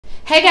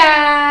Hey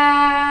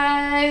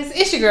guys,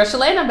 it's your girl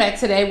Shalae and I'm back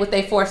today with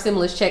a 4th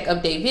stimulus check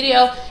update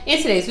video. In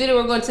today's video,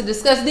 we're going to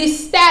discuss the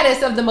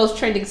status of the most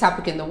trending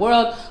topic in the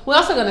world. We're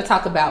also going to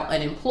talk about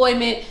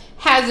unemployment,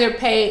 hazard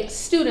pay,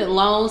 student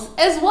loans,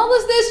 as well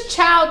as this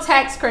child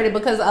tax credit,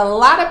 because a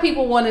lot of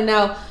people want to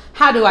know,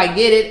 how do I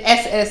get it,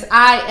 SSI,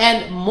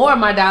 and more,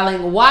 my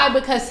darling. Why?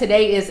 Because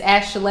today is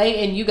Ask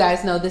Shalae, and you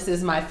guys know this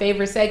is my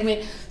favorite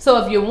segment.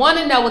 So if you want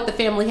to know what the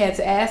family had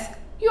to ask,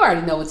 you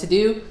already know what to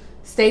do.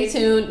 Stay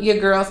tuned. Your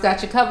girl's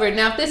got you covered.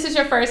 Now, if this is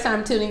your first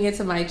time tuning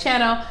into my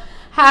channel,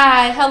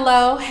 hi,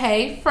 hello,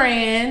 hey,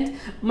 friend.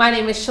 My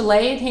name is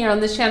Shalae, and here on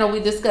this channel, we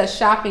discuss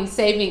shopping,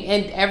 saving,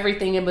 and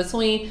everything in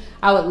between.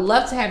 I would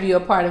love to have you a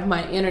part of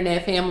my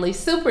internet family.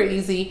 Super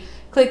easy.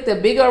 Click the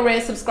big old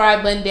red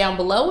subscribe button down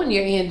below when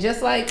you're in,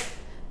 just like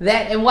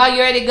that. And while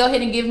you're at it, go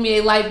ahead and give me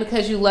a like,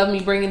 because you love me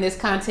bringing this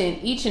content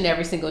each and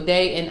every single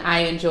day, and I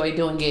enjoy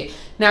doing it.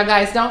 Now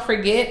guys, don't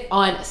forget,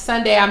 on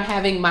Sunday I'm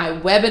having my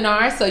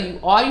webinar, so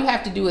all you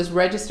have to do is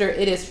register.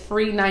 It is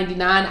free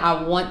 99.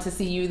 I want to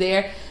see you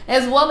there,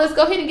 as well as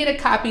go ahead and get a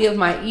copy of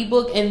my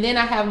ebook. And then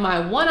I have my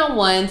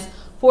one-on-ones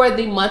for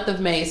the month of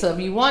May. So if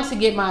you want to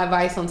get my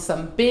advice on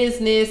some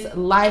business,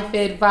 life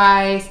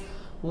advice,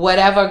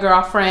 whatever,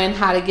 girlfriend,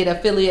 how to get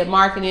affiliate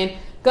marketing,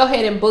 go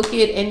ahead and book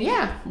it. And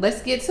yeah,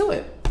 let's get to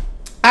it.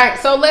 All right,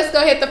 so let's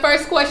go ahead. The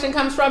first question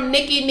comes from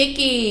Nikki.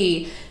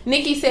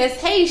 Nikki says,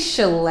 hey,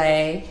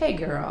 Shalae. Hey,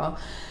 girl.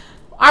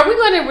 Are we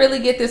going to really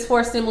get this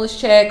 4th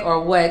stimulus check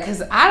or what?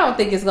 Because I don't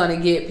think it's going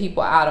to get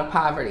people out of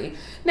poverty.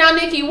 Now,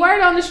 Nikki, word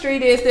on the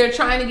street is they're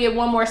trying to get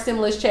one more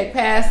stimulus check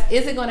passed.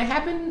 Is it going to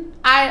happen?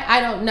 I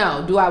don't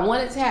know. Do I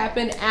want it to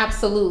happen?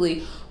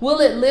 Absolutely. Will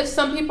it lift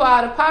some people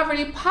out of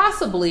poverty?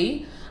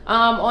 Possibly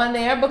on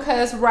there,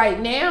 because right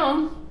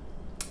now,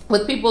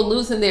 with people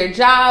losing their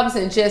jobs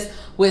and just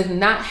with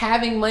not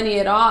having money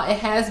at all, it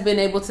has been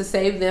able to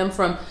save them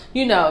from,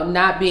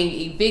 not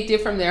being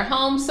evicted from their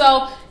homes.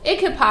 So it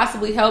could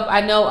possibly help.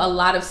 I know a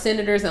lot of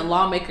senators and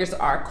lawmakers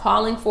are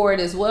calling for it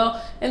as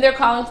well, and they're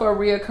calling for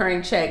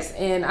reoccurring checks.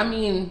 And I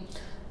mean,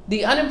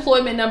 the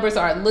unemployment numbers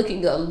are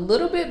looking a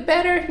little bit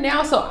better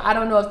now, so I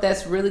don't know if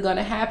that's really going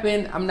to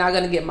happen. I'm not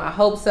going to get my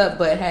hopes up,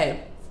 but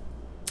hey,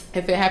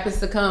 if it happens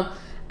to come,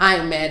 I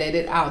ain't mad at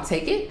it. I'll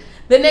take it.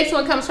 The next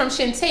one comes from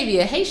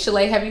Shantavia. Hey,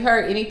 Shalae, have you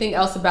heard anything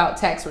else about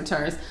tax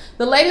returns?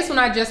 The latest one,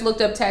 I just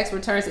looked up tax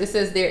returns. It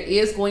says there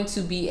is going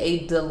to be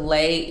a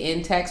delay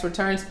in tax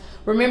returns.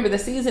 Remember, the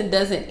season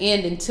doesn't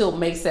end until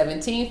May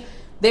 17th.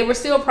 They were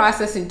still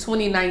processing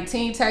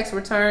 2019 tax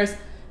returns.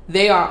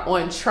 They are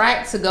on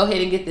track to go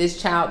ahead and get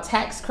this child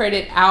tax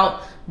credit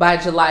out by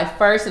July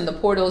 1st, and the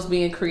portal is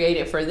being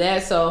created for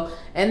that. So,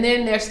 and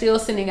then they're still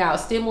sending out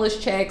stimulus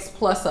checks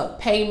plus up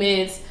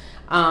payments.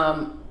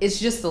 It's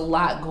just a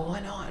lot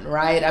going on,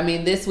 right? I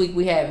mean, this week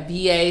we had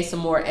VA, some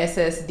more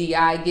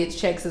SSDI gets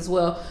checks as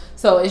well.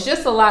 So it's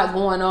just a lot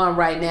going on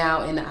right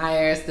now in the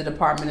IRS, the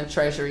Department of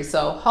Treasury.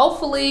 So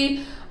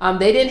hopefully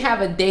they didn't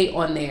have a date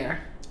on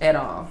there at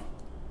all.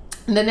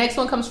 And the next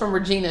one comes from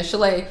Regina.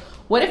 Shalae,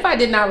 what if I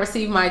did not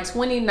receive my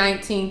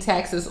 2019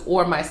 taxes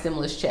or my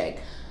stimulus check?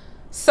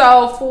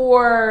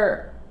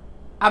 So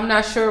I'm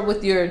not sure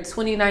with your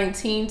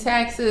 2019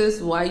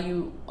 taxes, why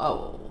you,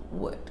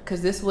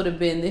 because this would have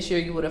been, this year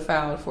you would have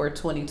filed for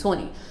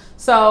 2020.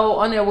 So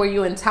on there, were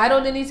you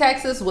entitled to any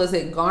taxes? Was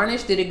it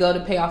garnished? Did it go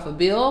to pay off a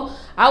bill?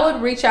 I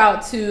would reach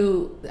out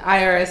to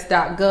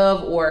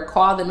irs.gov or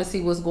call them and see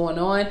what's going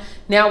on.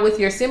 Now with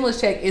your stimulus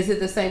check, is it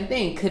the same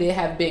thing? Could it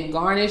have been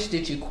garnished?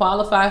 Did you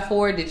qualify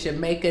for it? Did you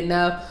make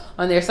enough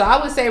on there? So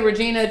I would say,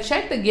 Regina,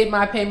 check the Get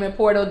My Payment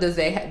portal. Does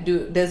it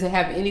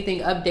have anything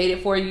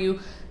updated for you?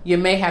 You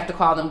may have to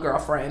call them,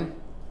 girlfriend.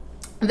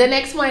 The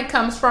next one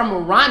comes from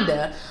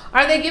Rhonda.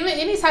 Are they giving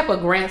any type of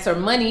grants or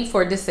money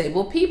for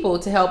disabled people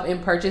to help in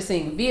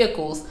purchasing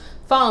vehicles,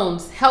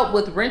 phones, help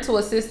with rental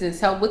assistance,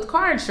 help with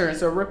car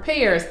insurance or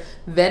repairs,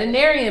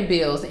 veterinarian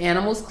bills,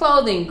 animals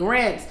clothing,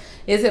 grants?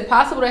 Is it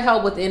possible to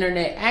help with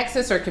internet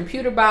access or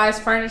computer buys,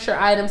 furniture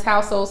items,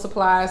 household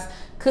supplies,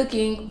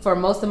 cooking? For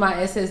most of my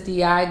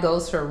SSDI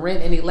goes for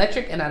rent and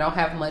electric, and I don't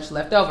have much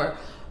left over.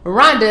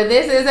 Rhonda,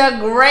 this is a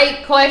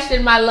great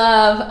question, my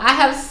love. I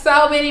have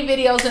so many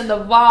videos in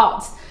the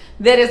vault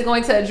that is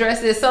going to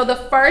address this. So the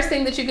first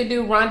thing that you could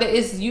do, Rhonda,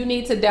 is you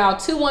need to dial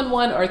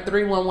 211 or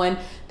 311,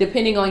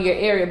 depending on your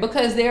area,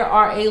 because there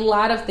are a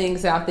lot of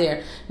things out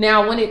there.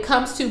 Now, when it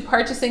comes to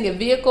purchasing a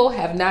vehicle,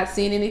 have not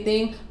seen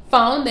anything.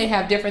 Phone, they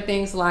have different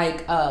things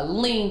like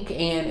Link,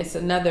 and it's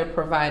another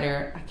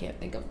provider. I can't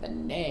think of the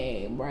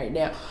name right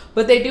now,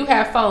 but they do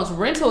have phones.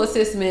 Rental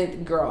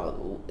assistance,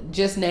 girl,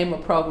 just name a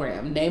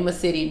program, name a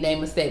city,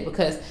 name a state,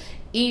 because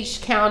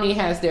each county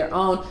has their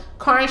own.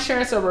 Car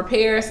insurance or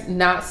repairs,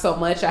 not so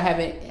much. I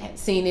haven't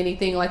seen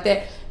anything like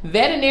that.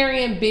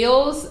 Veterinarian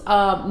bills,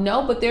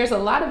 no, but there's a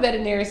lot of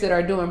veterinarians that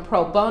are doing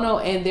pro bono,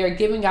 and they're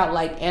giving out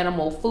like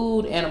animal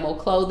food, animal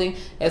clothing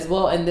as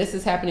well. And this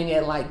is happening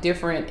at like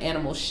different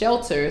animal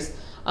shelters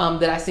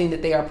that I've seen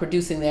that they are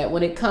producing that.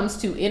 When it comes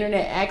to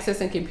internet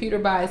access and computer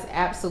buys,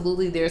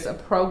 absolutely, there's a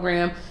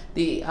program,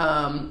 the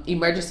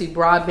emergency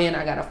broadband.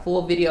 I got a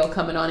full video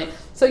coming on it.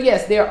 So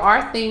yes, there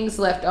are things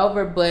left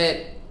over,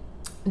 but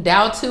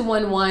dial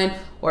 211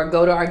 or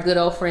go to our good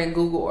old friend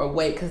Google or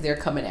wait, because they're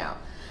coming out.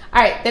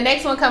 All right, the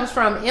next one comes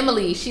from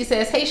Emily. She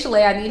says, hey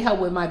Shalae, I need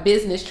help with my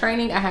business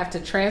training. I have to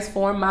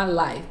transform my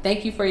life.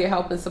 Thank you for your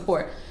help and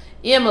support.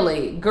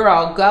 Emily,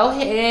 girl, go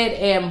ahead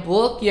and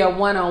book your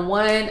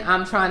one-on-one.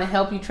 I'm trying to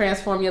help you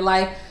transform your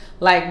life.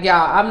 Like,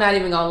 y'all, I'm not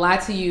even gonna lie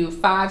to you.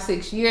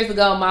 5-6 years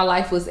ago, my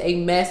life was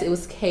a mess. It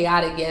was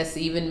chaotic, yes,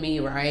 even me,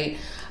 right?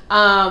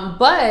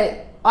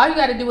 But all you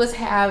got to do is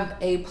have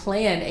a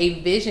plan,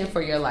 a vision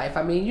for your life.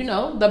 I mean, you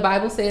know, the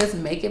Bible says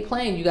make it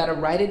plain. You got to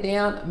write it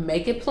down,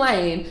 make it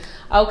plain.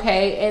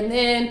 Okay. And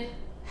then,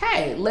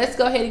 hey, let's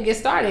go ahead and get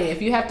started.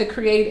 If you have to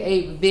create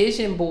a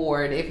vision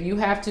board, if you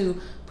have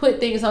to put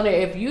things on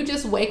there, if you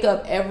just wake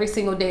up every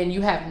single day and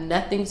you have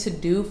nothing to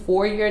do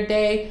for your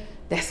day,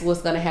 that's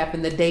what's going to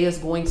happen. The day is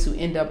going to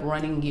end up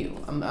running you.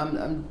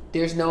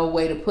 There's no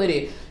way to put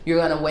it. You're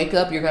going to wake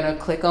up, you're going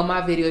to click on my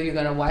video, you're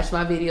going to watch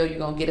my video, you're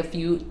going to get a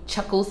few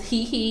chuckles,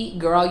 hee hee,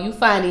 girl, you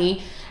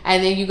funny.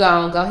 And then you're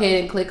going to go ahead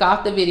and click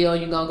off the video,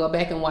 and you're going to go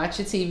back and watch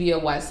your TV or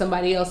watch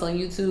somebody else on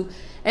YouTube.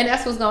 And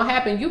that's what's going to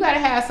happen. You got to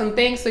have some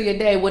things for your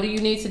day. What do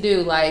you need to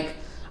do? Like,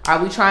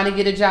 are we trying to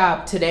get a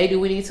job? Today, do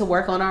we need to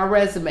work on our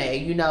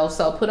resume? You know,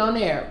 so put on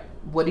there.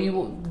 What do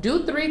you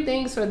do? 3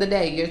 things for the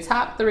day, your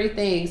top 3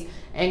 things,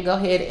 and go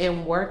ahead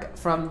and work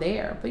from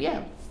there. But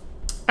yeah.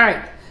 All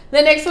right.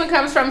 The next one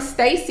comes from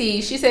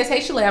Stacy. She says, hey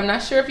Shalae, I'm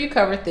not sure if you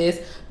covered this,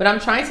 but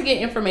I'm trying to get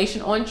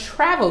information on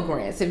travel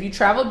grants. If you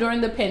traveled during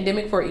the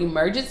pandemic for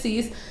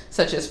emergencies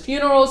such as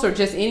funerals or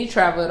just any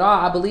travel at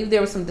all, I believe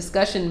there was some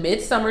discussion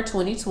mid-summer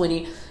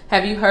 2020.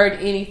 Have you heard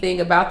anything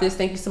about this?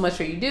 Thank you so much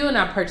for you do. And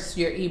I purchased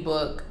your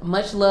ebook.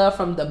 Much love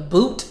from the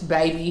boot,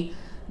 baby.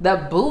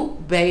 The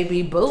boot,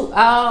 baby, boot.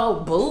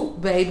 Oh,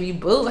 boot, baby,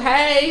 boot.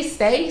 Hey,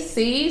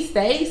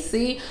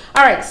 Stacy.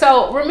 All right,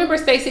 so remember,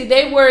 Stacy,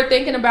 they were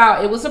thinking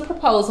about, it was a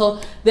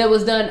proposal that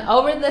was done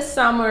over the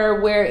summer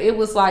where it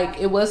was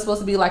like, it was supposed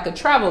to be like a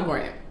travel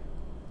grant.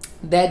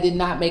 That did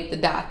not make the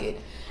docket.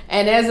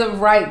 And as of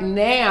right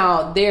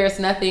now, there's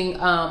nothing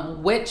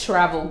with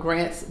travel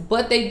grants,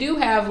 but they do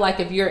have,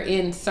 like, if you're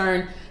in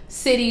certain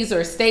cities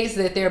or states,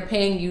 that they're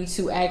paying you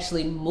to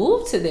actually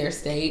move to their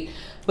state.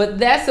 But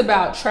that's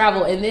about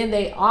travel. And then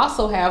they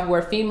also have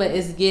where FEMA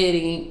is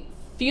getting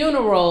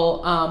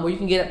funeral, where you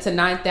can get up to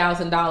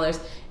 $9,000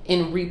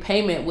 in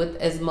repayment with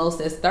as most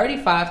as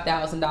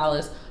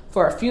 $35,000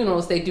 for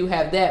funerals. They do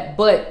have that.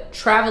 But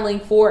traveling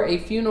for a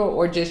funeral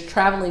or just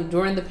traveling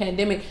during the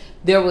pandemic,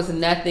 there was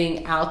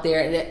nothing out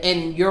there.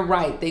 And you're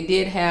right. They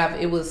did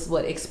have, it was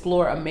what,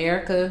 Explore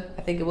America.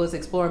 I think it was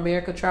Explore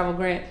America travel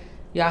grant.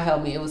 Y'all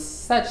help me. It was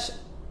such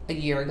a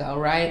year ago,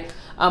 right?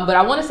 But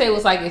I want to say it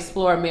was like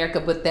Explore America,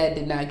 but that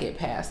did not get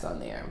passed on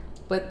there.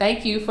 But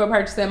thank you for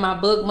purchasing my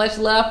book. Much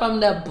love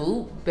from the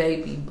boot,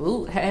 baby,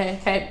 boot.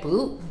 Hey,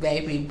 boot,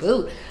 baby,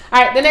 boot.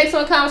 All right, the next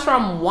one comes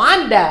from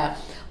Wanda.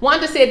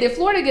 Wanda said, did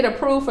Florida get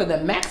approved for the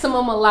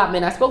maximum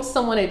allotment? I spoke to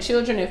someone at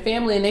Children and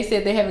Family, and they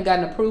said they haven't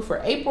gotten approved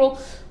for April,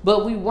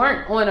 but we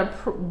weren't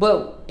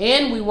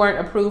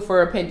approved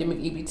for a pandemic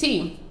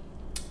EBT.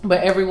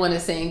 But everyone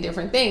is saying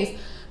different things.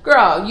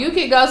 Girl, you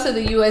can go to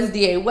the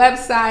USDA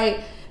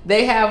website.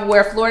 They have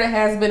where Florida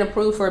has been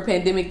approved for a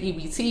pandemic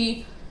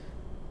EBT.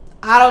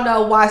 I don't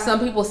know why some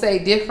people say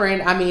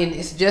different. I mean,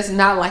 it's just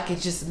not like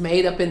it's just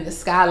made up in the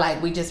sky,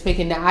 like we just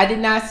picking that. I did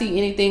not see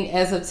anything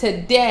as of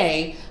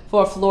today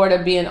for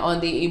Florida being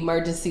on the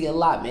emergency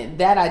allotment.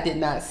 That I did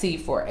not see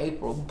for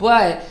April.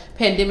 But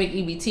pandemic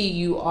EBT,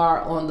 you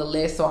are on the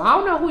list. So I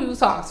don't know who you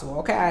talk to,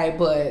 okay?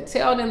 But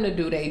tell them to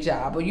do their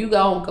job, or you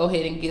go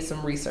ahead and get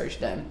some research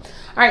done.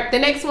 All right, the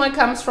next one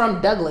comes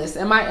from Douglas.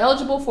 Am I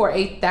eligible for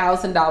a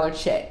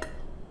 $1,000 check?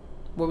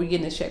 Where we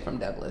getting this check from,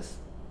 Douglas?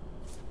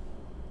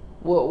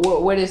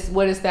 Where does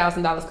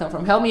 $1,000 come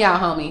from? Help me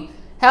out, homie.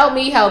 Help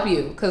me help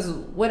you, because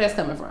where that's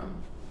coming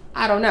from?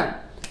 I don't know.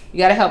 You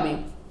got to help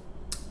me.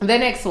 The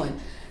next one.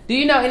 Do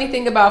you know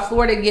anything about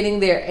Florida getting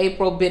their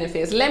April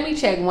benefits? Let me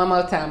check one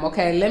more time,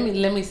 okay? Let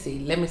me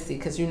see,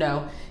 because you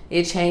know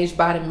it changed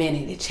by the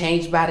minute, it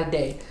changed by the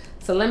day.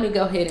 So let me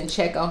go ahead and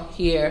check on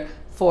here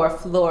for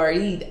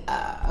Florida,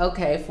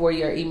 okay, for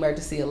your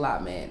emergency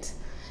allotment.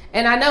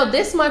 And I know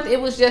this month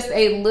it was just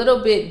a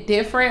little bit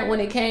different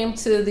when it came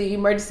to the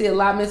emergency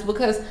allotments,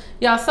 because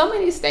y'all, so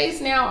many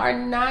states now are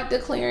not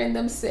declaring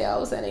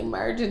themselves an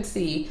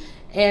emergency,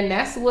 and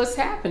that's what's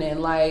happening.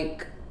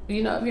 Like,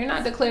 you know, if you're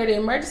not declared an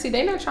emergency,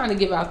 they're not trying to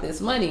give out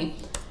this money.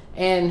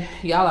 And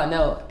y'all, I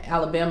know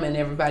Alabama and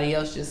everybody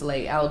else just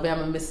late.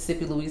 Alabama,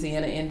 Mississippi,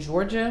 Louisiana, and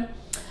Georgia.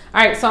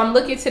 All right, so I'm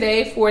looking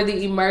today for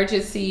the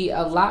emergency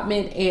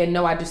allotment, and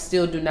no, I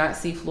still do not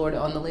see Florida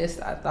on the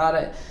list. I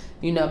thought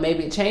you know,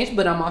 maybe it changed,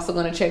 but I'm also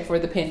going to check for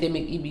the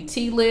pandemic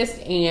EBT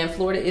list, and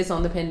Florida is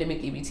on the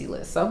pandemic EBT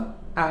list. So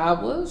I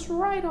was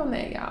right on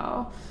that,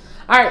 y'all.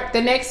 All right,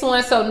 the next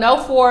one. So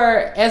no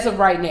for as of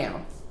right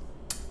now.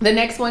 The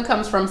next one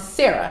comes from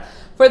Sarah.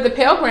 For the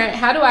Pell Grant,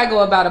 how do I go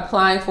about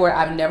applying for it?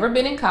 I've never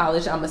been in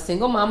college. I'm a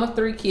single mom of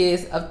 3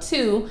 kids, of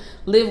 2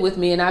 live with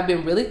me, and I've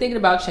been really thinking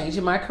about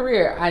changing my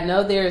career. I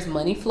know there's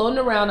money floating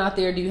around out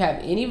there. Do you have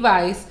any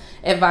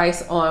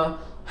advice on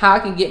how I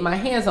can get my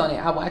hands on it?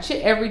 I watch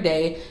it every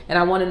day, and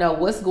I want to know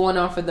what's going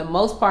on. For the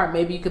most part,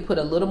 maybe you could put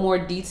a little more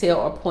detail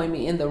or point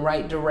me in the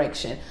right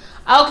direction.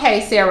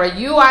 Okay, Sarah,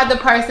 you are the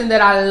person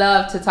that I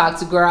love to talk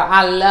to, girl.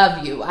 I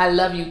love you. I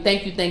love you.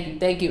 Thank you, thank you,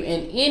 thank you.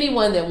 And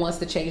anyone that wants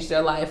to change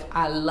their life,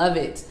 I love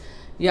it.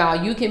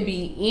 Y'all, you can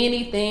be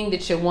anything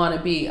that you want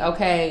to be,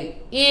 okay?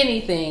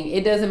 Anything.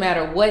 It doesn't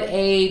matter what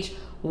age,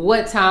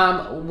 what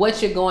time,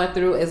 what you're going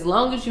through. As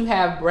long as you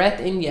have breath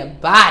in your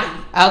body,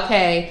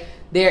 okay,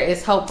 there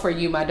is hope for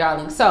you, my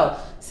darling. So,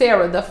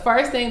 Sarah, the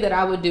first thing that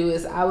I would do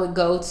is I would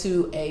go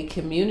to a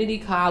community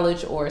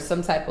college or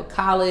some type of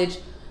college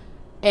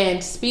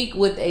and speak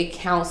with a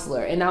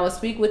counselor, and I would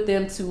speak with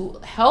them to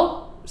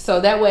help,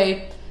 so that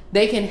way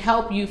they can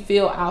help you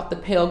fill out the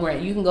Pell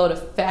Grant. You can go to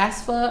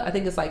FAFSA, I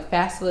think it's like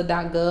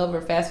FAFSA.gov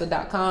or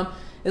FAFSA.com.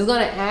 It's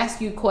going to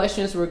ask you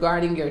questions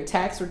regarding your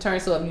tax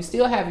return. So if you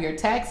still have your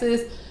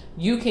taxes,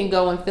 you can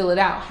go and fill it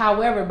out.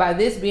 However, by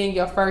this being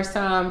your first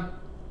time,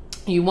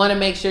 you want to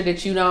make sure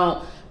that you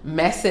don't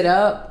mess it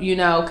up, you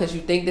know, because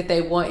you think that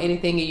they want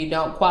anything and you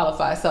don't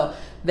qualify. So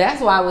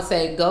that's why I would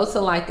say go to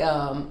like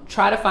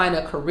try to find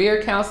a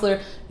career counselor.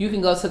 You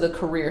can go to the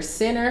career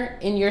center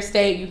in your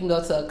state. You can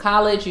go to a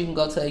college. You can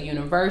go to a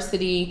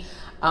university,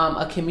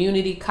 a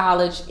community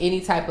college, any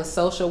type of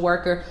social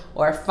worker,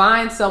 or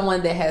find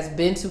someone that has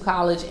been to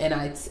college, and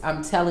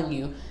I'm telling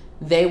you,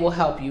 they will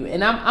help you.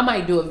 And I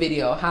might do a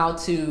video how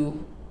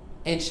to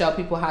and show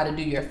people how to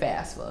do your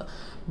FAFSA.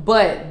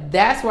 But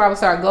that's where I would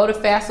start. Go to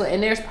FAFSA,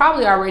 and there's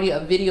probably already a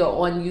video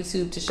on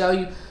YouTube to show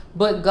you.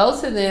 But go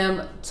to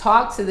them,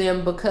 talk to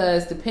them,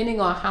 because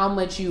depending on how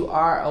much you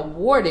are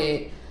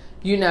awarded,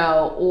 you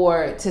know,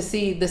 or to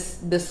see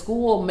the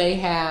school may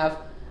have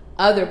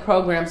other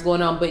programs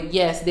going on. But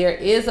yes, there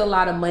is a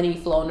lot of money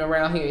floating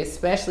around here,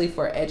 especially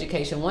for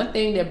education. One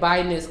thing that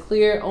Biden is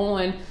clear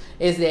on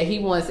is that he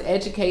wants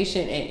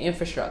education and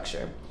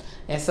infrastructure.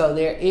 And so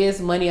there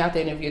is money out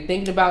there. And if you're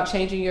thinking about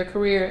changing your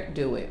career,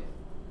 do it.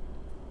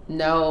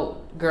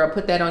 No, girl,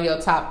 put that on your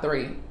top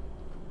 3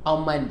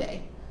 on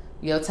Monday.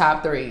 Your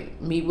top 3.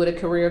 Meet with a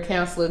career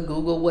counselor.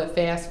 Google what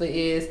FAFSA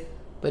is,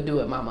 but do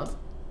it, mama.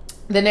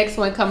 The next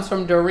one comes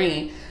from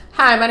Doreen.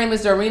 Hi, my name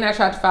is Doreen. I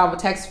tried to file a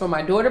tax for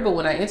my daughter, but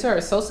when I enter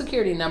her social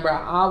security number, it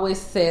always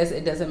says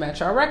it doesn't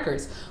match our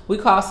records. We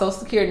called social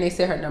security and they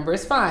said her number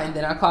is fine.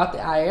 Then I called the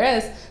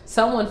IRS.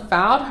 Someone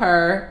filed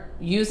her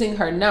using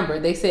her number.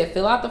 They said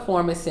fill out the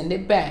form and send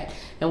it back.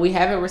 And we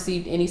haven't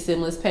received any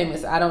stimulus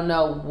payments. I don't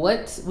know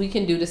what we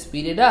can do to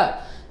speed it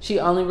up. She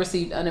only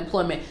received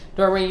unemployment.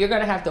 Doreen, you're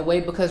going to have to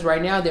wait, because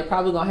right now they're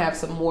probably going to have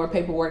some more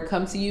paperwork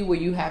come to you where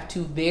you have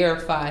to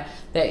verify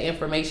that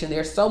information.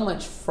 There's so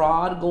much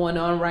fraud going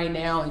on right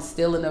now, and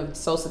stealing of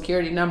social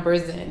security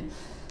numbers and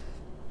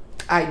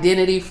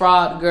identity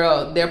fraud.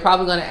 Girl, they're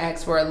probably going to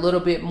ask for a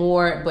little bit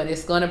more, but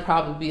it's going to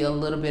probably be a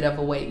little bit of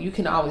a wait. You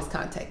can always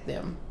contact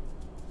them.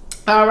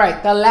 All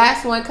right, the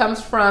last one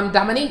comes from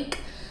Dominique.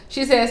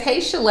 She says, hey,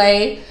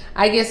 Shalae,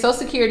 I get Social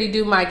Security.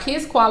 Do my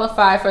kids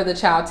qualify for the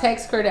child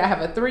tax credit? I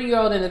have a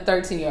 3-year-old and a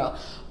 13-year-old.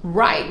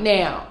 Right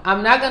now,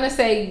 I'm not going to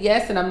say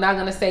yes and I'm not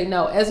going to say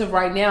no. As of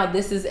right now,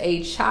 this is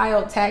a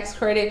child tax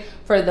credit.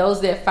 For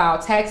those that file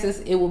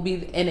taxes, it will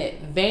be an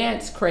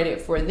advance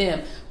credit for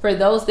them. For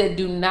those that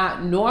do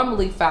not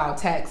normally file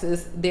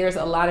taxes, there's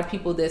a lot of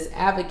people that's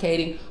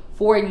advocating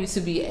for you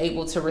to be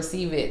able to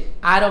receive it.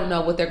 I don't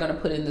know what they're going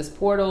to put in this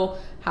portal,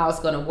 how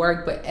it's going to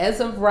work, but as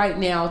of right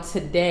now,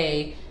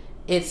 today,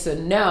 it's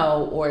a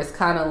no, or it's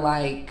kind of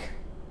like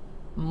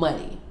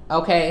money.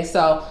 Okay,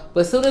 so,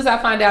 but as soon as I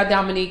find out,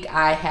 Dominique,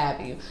 I have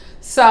you.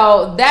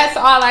 So that's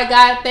all I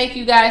got. Thank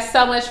you guys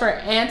so much for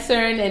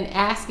answering and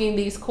asking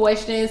these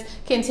questions.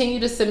 Continue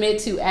to submit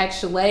to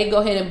Ask Shalae. Go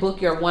ahead and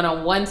book your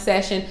one-on-one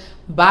session.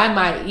 Buy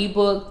my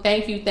ebook.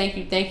 Thank you, thank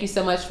you, thank you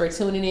so much for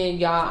tuning in,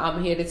 y'all.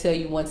 I'm here to tell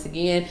you once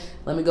again,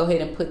 let me go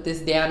ahead and put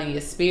this down in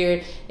your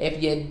spirit.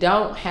 If you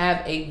don't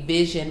have a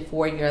vision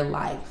for your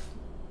life,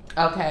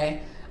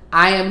 okay,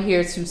 I am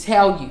here to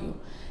tell you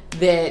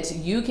that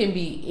you can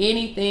be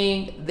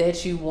anything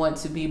that you want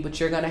to be, but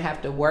you're going to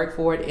have to work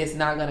for it. It's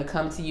not going to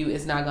come to you.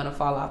 It's not going to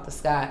fall out the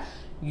sky.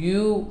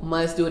 You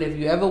must do it. If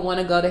you ever want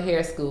to go to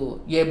hair school,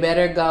 you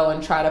better go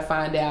and try to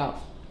find out,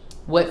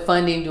 what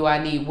funding do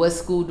I need? What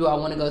school do I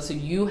want to go to?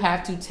 You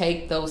have to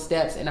take those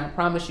steps. And I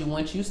promise you,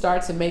 once you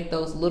start to make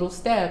those little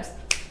steps,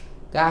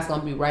 God's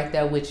going to be right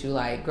there with you.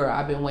 Like, girl,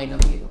 I've been waiting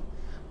on you.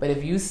 But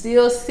if you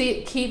still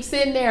keep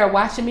sitting there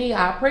watching me,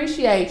 I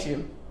appreciate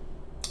you.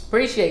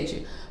 Appreciate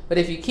you. But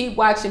if you keep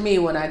watching me,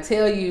 when I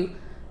tell you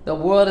the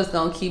world is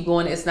going to keep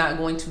going, it's not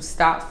going to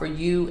stop for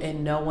you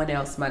and no one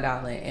else, my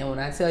darling. And when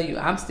I tell you,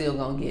 I'm still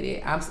going to get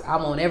it. I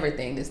want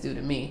everything that's due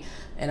to me.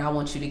 And I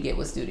want you to get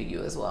what's due to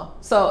you as well.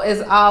 So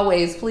as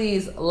always,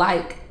 please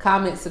like,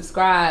 comment,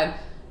 subscribe.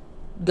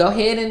 Go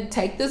ahead and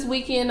take this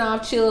weekend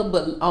off, chill.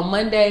 But on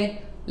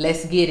Monday,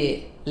 let's get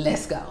it.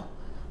 Let's go.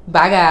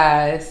 Bye,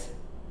 guys.